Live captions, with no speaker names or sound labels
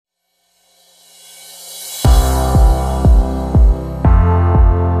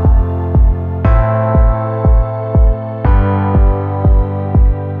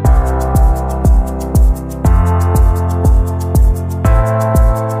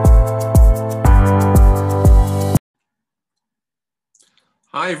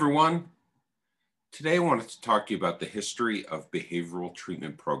Hi, everyone. Today, I wanted to talk to you about the history of behavioral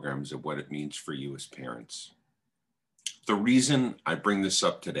treatment programs and what it means for you as parents. The reason I bring this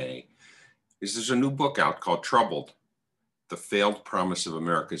up today is there's a new book out called Troubled: The Failed Promise of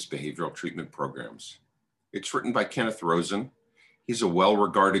America's Behavioral Treatment Programs. It's written by Kenneth Rosen. He's a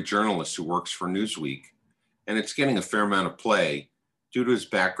well-regarded journalist who works for Newsweek, and it's getting a fair amount of play due to his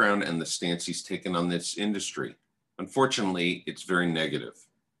background and the stance he's taken on this industry. Unfortunately, it's very negative.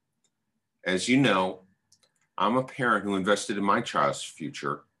 As you know, I'm a parent who invested in my child's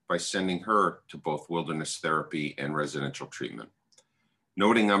future by sending her to both wilderness therapy and residential treatment.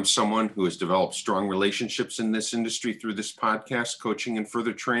 Noting I'm someone who has developed strong relationships in this industry through this podcast, coaching, and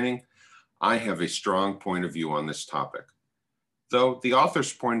further training, I have a strong point of view on this topic. Though the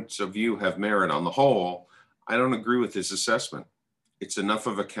author's points of view have merit on the whole, I don't agree with his assessment. It's enough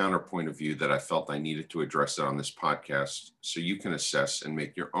of a counterpoint of view that I felt I needed to address it on this podcast so you can assess and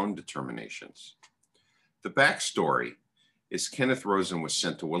make your own determinations. The backstory is Kenneth Rosen was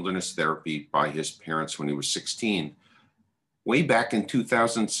sent to wilderness therapy by his parents when he was 16, way back in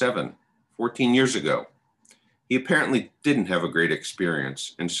 2007, 14 years ago. He apparently didn't have a great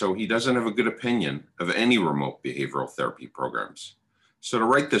experience, and so he doesn't have a good opinion of any remote behavioral therapy programs. So to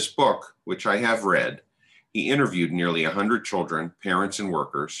write this book, which I have read, he interviewed nearly 100 children, parents, and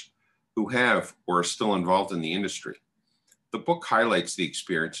workers who have or are still involved in the industry. The book highlights the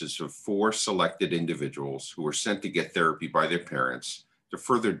experiences of 4 selected individuals who were sent to get therapy by their parents to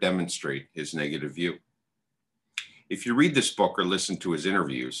further demonstrate his negative view. If you read this book or listen to his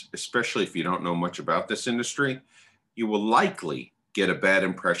interviews, especially if you don't know much about this industry, you will likely get a bad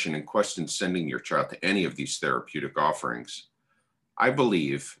impression and question sending your child to any of these therapeutic offerings. I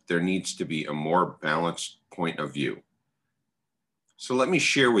believe there needs to be a more balanced point of view. So let me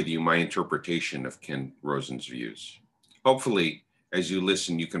share with you my interpretation of Ken Rosen's views. Hopefully, as you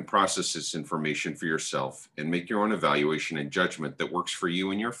listen, you can process this information for yourself and make your own evaluation and judgment that works for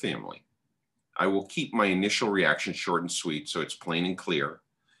you and your family. I will keep my initial reaction short and sweet so it's plain and clear.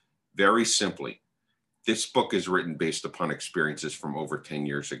 Very simply, this book is written based upon experiences from over 10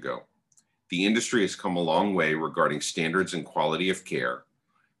 years ago. The industry has come a long way regarding standards and quality of care.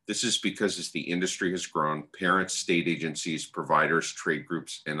 This is because as the industry has grown, parents, state agencies, providers, trade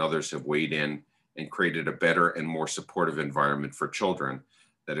groups, and others have weighed in and created a better and more supportive environment for children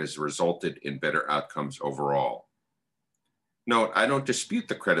that has resulted in better outcomes overall. Note, I don't dispute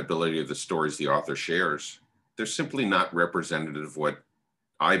the credibility of the stories the author shares. They're simply not representative of what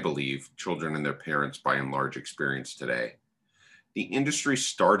I believe children and their parents by and large experience today. The industry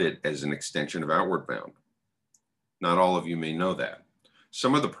started as an extension of Outward Bound. Not all of you may know that.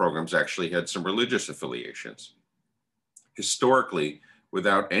 Some of the programs actually had some religious affiliations. Historically,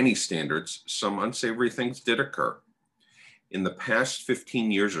 without any standards, some unsavory things did occur. In the past 15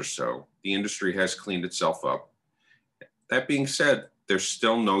 years or so, the industry has cleaned itself up. That being said, there's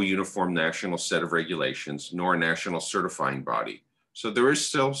still no uniform national set of regulations, nor a national certifying body. So there is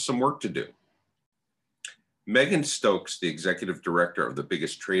still some work to do. Megan Stokes, the executive director of the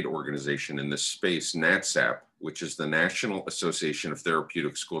biggest trade organization in this space, NATSAP, which is the National Association of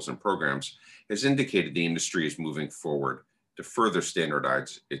Therapeutic Schools and Programs, has indicated the industry is moving forward to further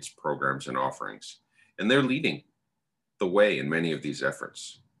standardize its programs and offerings. And they're leading the way in many of these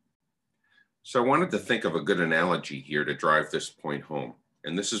efforts. So I wanted to think of a good analogy here to drive this point home.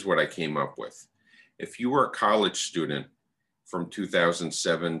 And this is what I came up with. If you were a college student from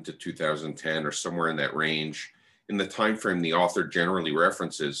 2007 to 2010 or somewhere in that range, in the time frame the author generally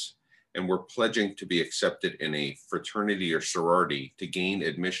references, and were pledging to be accepted in a fraternity or sorority to gain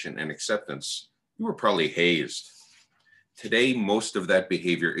admission and acceptance, you were probably hazed. Today, most of that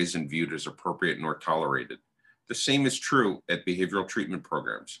behavior isn't viewed as appropriate nor tolerated. The same is true at behavioral treatment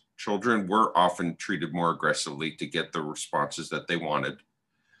programs. Children were often treated more aggressively to get the responses that they wanted.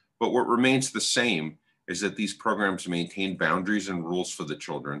 But what remains the same is that these programs maintain boundaries and rules for the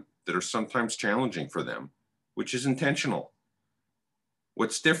children that are sometimes challenging for them, which is intentional.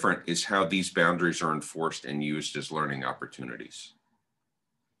 What's different is how these boundaries are enforced and used as learning opportunities.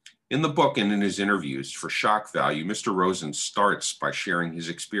 In the book and in his interviews, for shock value, Mr. Rosen starts by sharing his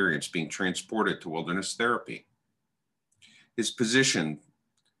experience being transported to wilderness therapy. His position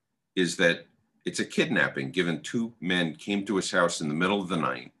is that it's a kidnapping, given 2 men came to his house in the middle of the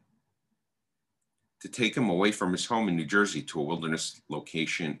night to take him away from his home in New Jersey to a wilderness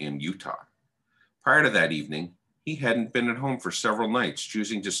location in Utah. Prior to that evening, he hadn't been at home for several nights,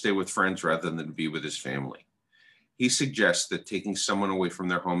 choosing to stay with friends rather than to be with his family. He suggests that taking someone away from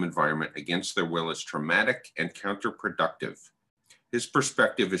their home environment against their will is traumatic and counterproductive. His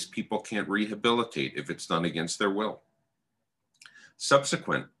perspective is people can't rehabilitate if it's done against their will.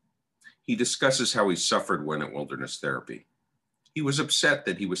 Subsequent, he discusses how he suffered when at Wilderness Therapy. He was upset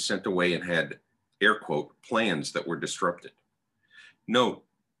that he was sent away and had, air quote, plans that were disrupted. Note,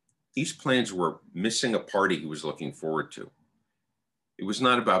 these plans were missing a party he was looking forward to. It was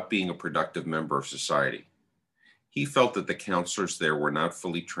not about being a productive member of society. He felt that the counselors there were not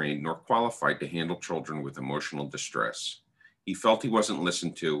fully trained nor qualified to handle children with emotional distress. He felt he wasn't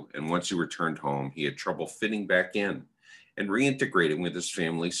listened to, and once he returned home, he had trouble fitting back in and reintegrating with his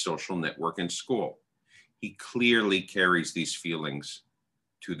family's social network and school. He clearly carries these feelings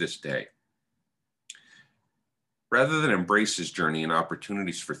to this day. Rather than embrace his journey and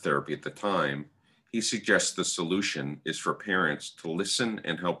opportunities for therapy at the time, he suggests the solution is for parents to listen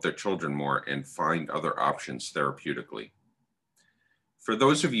and help their children more and find other options therapeutically. For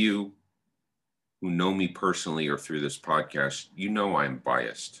those of you who know me personally or through this podcast, you know I'm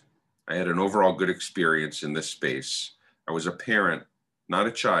biased. I had an overall good experience in this space. I was a parent, not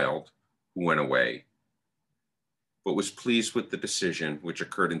a child, who went away, but was pleased with the decision, which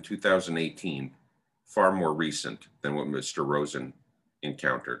occurred in 2018, far more recent than what Mr. Rosen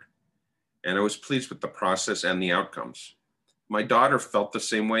encountered. And I was pleased with the process and the outcomes. My daughter felt the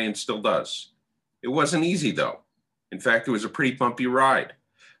same way and still does. It wasn't easy though. In fact, it was a pretty bumpy ride,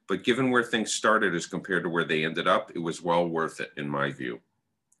 but given where things started as compared to where they ended up, it was well worth it in my view.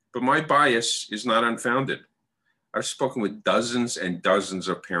 But my bias is not unfounded. I've spoken with dozens and dozens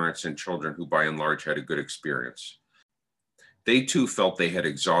of parents and children who by and large had a good experience. They too felt they had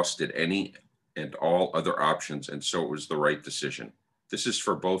exhausted any and all other options, and so it was the right decision. This is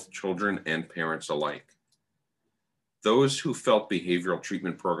for both children and parents alike. Those who felt behavioral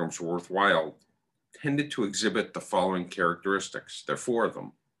treatment programs were worthwhile tended to exhibit the following characteristics. There are four of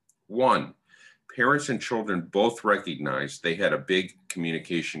them. One, parents and children both recognized they had a big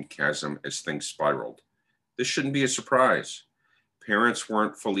communication chasm as things spiraled. This shouldn't be a surprise. Parents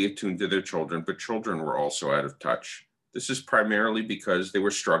weren't fully attuned to their children, but children were also out of touch. This is primarily because they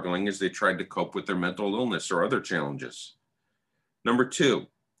were struggling as they tried to cope with their mental illness or other challenges. Number two,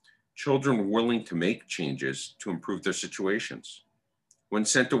 children were willing to make changes to improve their situations. When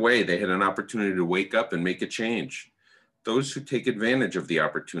sent away, they had an opportunity to wake up and make a change. Those who take advantage of the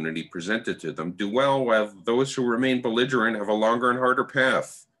opportunity presented to them do well, while those who remain belligerent have a longer and harder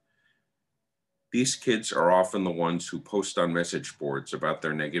path. These kids are often the ones who post on message boards about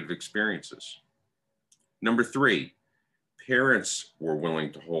their negative experiences. Number three, parents were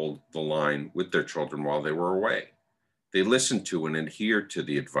willing to hold the line with their children while they were away. They listened to and adhered to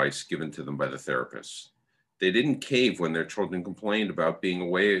the advice given to them by the therapists. They didn't cave when their children complained about being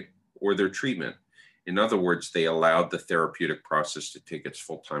away or their treatment. In other words, they allowed the therapeutic process to take its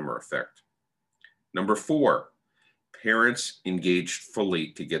full-timer effect. Number four, parents engaged fully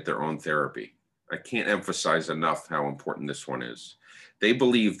to get their own therapy. I can't emphasize enough how important this one is. They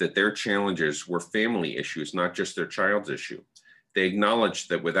believed that their challenges were family issues, not just their child's issue. They acknowledged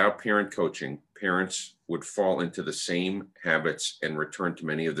that without parent coaching, parents would fall into the same habits and return to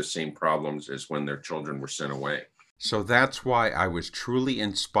many of the same problems as when their children were sent away. So that's why I was truly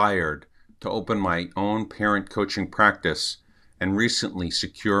inspired to open my own parent coaching practice and recently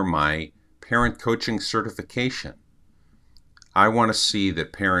secure my parent coaching certification. I want to see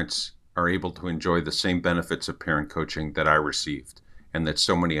that parents are able to enjoy the same benefits of parent coaching that I received and that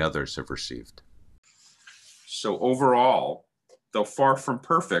so many others have received. So overall, though far from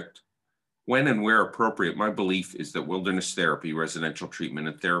perfect, when and where appropriate, my belief is that wilderness therapy, residential treatment,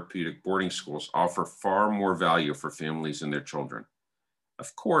 and therapeutic boarding schools offer far more value for families and their children.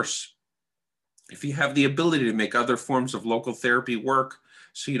 Of course, if you have the ability to make other forms of local therapy work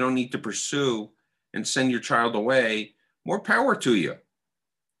so you don't need to pursue and send your child away, more power to you.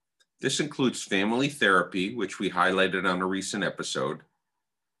 This includes family therapy, which we highlighted on a recent episode.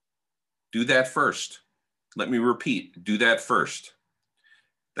 Do that first. Let me repeat, do that first.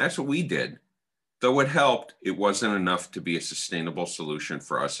 That's what we did. Though it helped, it wasn't enough to be a sustainable solution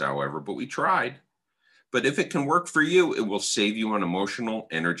for us, however, but we tried. But if it can work for you, it will save you on emotional,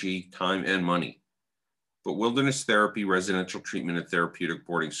 energy, time, and money. But wilderness therapy, residential treatment, and therapeutic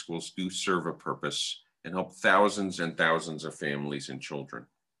boarding schools do serve a purpose and help thousands and thousands of families and children.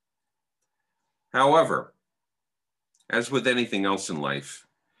 However, as with anything else in life,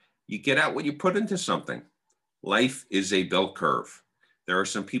 you get out what you put into something. Life is a bell curve. There are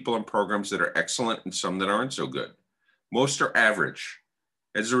some people and programs that are excellent and some that aren't so good. Most are average.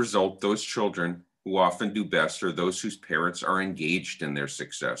 As a result, those children who often do best are those whose parents are engaged in their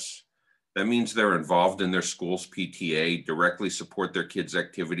success. That means they're involved in their school's PTA, directly support their kids'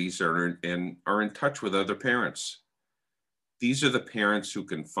 activities, and are in touch with other parents. These are the parents who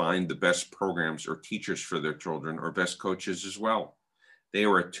can find the best programs or teachers for their children or best coaches as well. They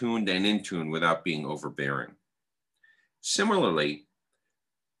are attuned and in tune without being overbearing. Similarly,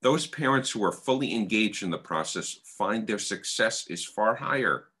 those parents who are fully engaged in the process find their success is far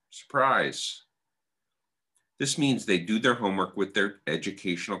higher. Surprise. This means they do their homework with their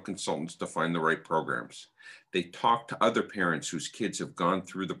educational consultants to find the right programs. They talk to other parents whose kids have gone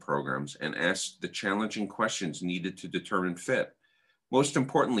through the programs and ask the challenging questions needed to determine fit. Most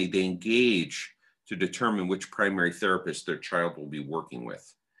importantly, they engage to determine which primary therapist their child will be working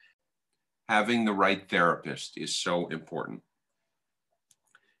with. Having the right therapist is so important.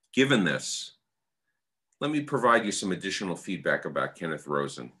 Given this, let me provide you some additional feedback about Kenneth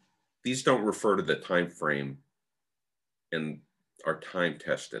Rosen. These don't refer to the time frame and are time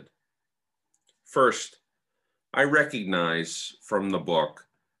tested. First, I recognize from the book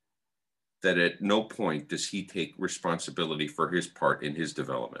that at no point does he take responsibility for his part in his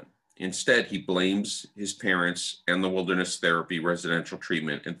development. Instead, he blames his parents and the wilderness therapy, residential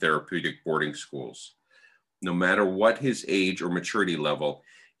treatment, and therapeutic boarding schools. No matter what his age or maturity level,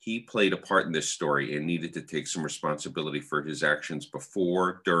 he played a part in this story and needed to take some responsibility for his actions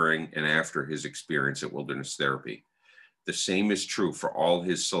before, during, and after his experience at wilderness therapy. The same is true for all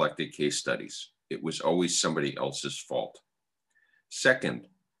his selected case studies. It was always somebody else's fault. Second,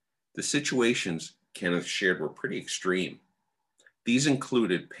 the situations Kenneth shared were pretty extreme. These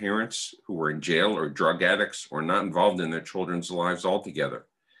included parents who were in jail or drug addicts or not involved in their children's lives altogether.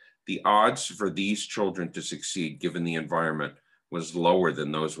 The odds for these children to succeed given the environment was lower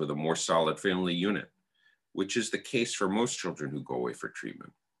than those with a more solid family unit, which is the case for most children who go away for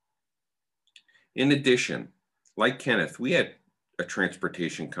treatment. In addition, like Kenneth, we had a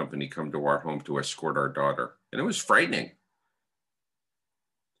transportation company come to our home to escort our daughter, and it was frightening.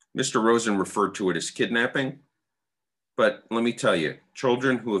 Mr. Rosen referred to it as kidnapping, but let me tell you,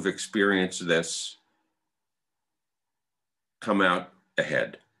 children who have experienced this come out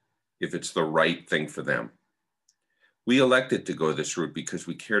ahead if it's the right thing for them. We elected to go this route because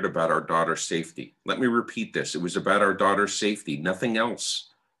we cared about our daughter's safety. Let me repeat this. It was about our daughter's safety, nothing else.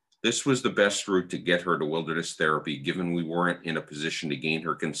 This was the best route to get her to wilderness therapy, given we weren't in a position to gain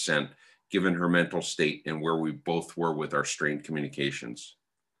her consent, given her mental state and where we both were with our strained communications.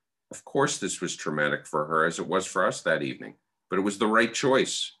 Of course, this was traumatic for her as it was for us that evening, but it was the right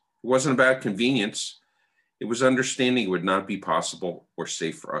choice. It wasn't about convenience. It was understanding it would not be possible or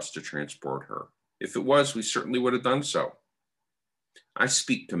safe for us to transport her. If it was, we certainly would have done so. I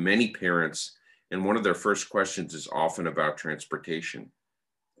speak to many parents, and one of their first questions is often about transportation.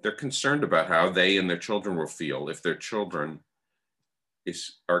 They're concerned about how they and their children will feel if their children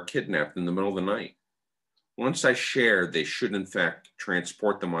are kidnapped in the middle of the night. Once I share they should in fact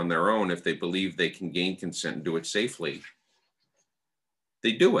transport them on their own if they believe they can gain consent and do it safely,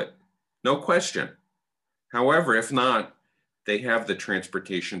 they do it, no question. However, if not, they have the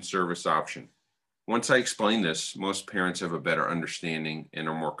transportation service option. Once I explain this, most parents have a better understanding and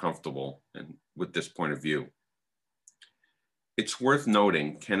are more comfortable with this point of view. It's worth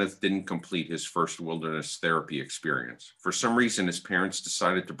noting Kenneth didn't complete his first wilderness therapy experience. For some reason, his parents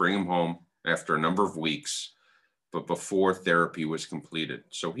decided to bring him home after a number of weeks, but before therapy was completed.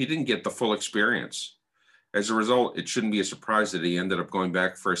 So he didn't get the full experience. As a result, it shouldn't be a surprise that he ended up going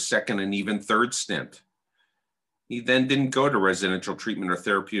back for a second and even third stint. He then didn't go to residential treatment or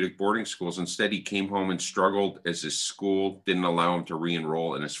therapeutic boarding schools. Instead, he came home and struggled as his school didn't allow him to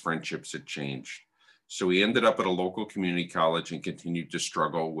re-enroll and his friendships had changed. So he ended up at a local community college and continued to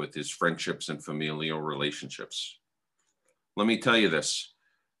struggle with his friendships and familial relationships. Let me tell you this,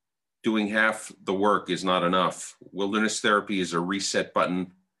 doing half the work is not enough. Wilderness therapy is a reset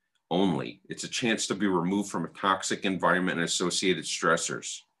button only. It's a chance to be removed from a toxic environment and associated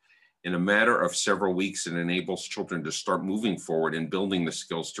stressors. In a matter of several weeks, it enables children to start moving forward and building the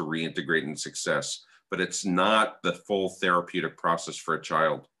skills to reintegrate in success, but it's not the full therapeutic process for a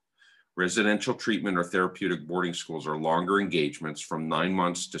child. Residential treatment or therapeutic boarding schools are longer engagements from 9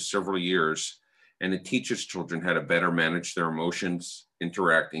 months to several years, and it teaches children how to better manage their emotions,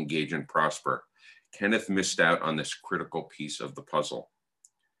 interact, engage, and prosper. Kenneth missed out on this critical piece of the puzzle.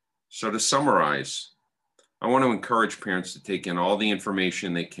 So to summarize, I want to encourage parents to take in all the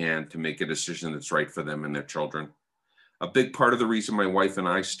information they can to make a decision that's right for them and their children. A big part of the reason my wife and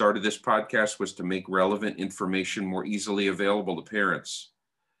I started this podcast was to make relevant information more easily available to parents.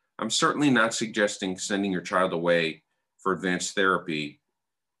 I'm certainly not suggesting sending your child away for advanced therapy,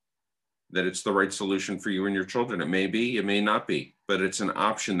 that it's the right solution for you and your children. It may be, it may not be, but it's an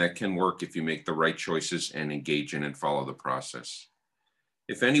option that can work if you make the right choices and engage in and follow the process.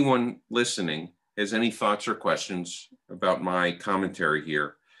 If anyone listening has any thoughts or questions about my commentary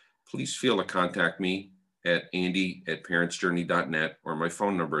here, please feel to contact me at andy@parentsjourney.net, or my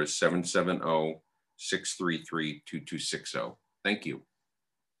phone number is 770-633-2260. Thank you.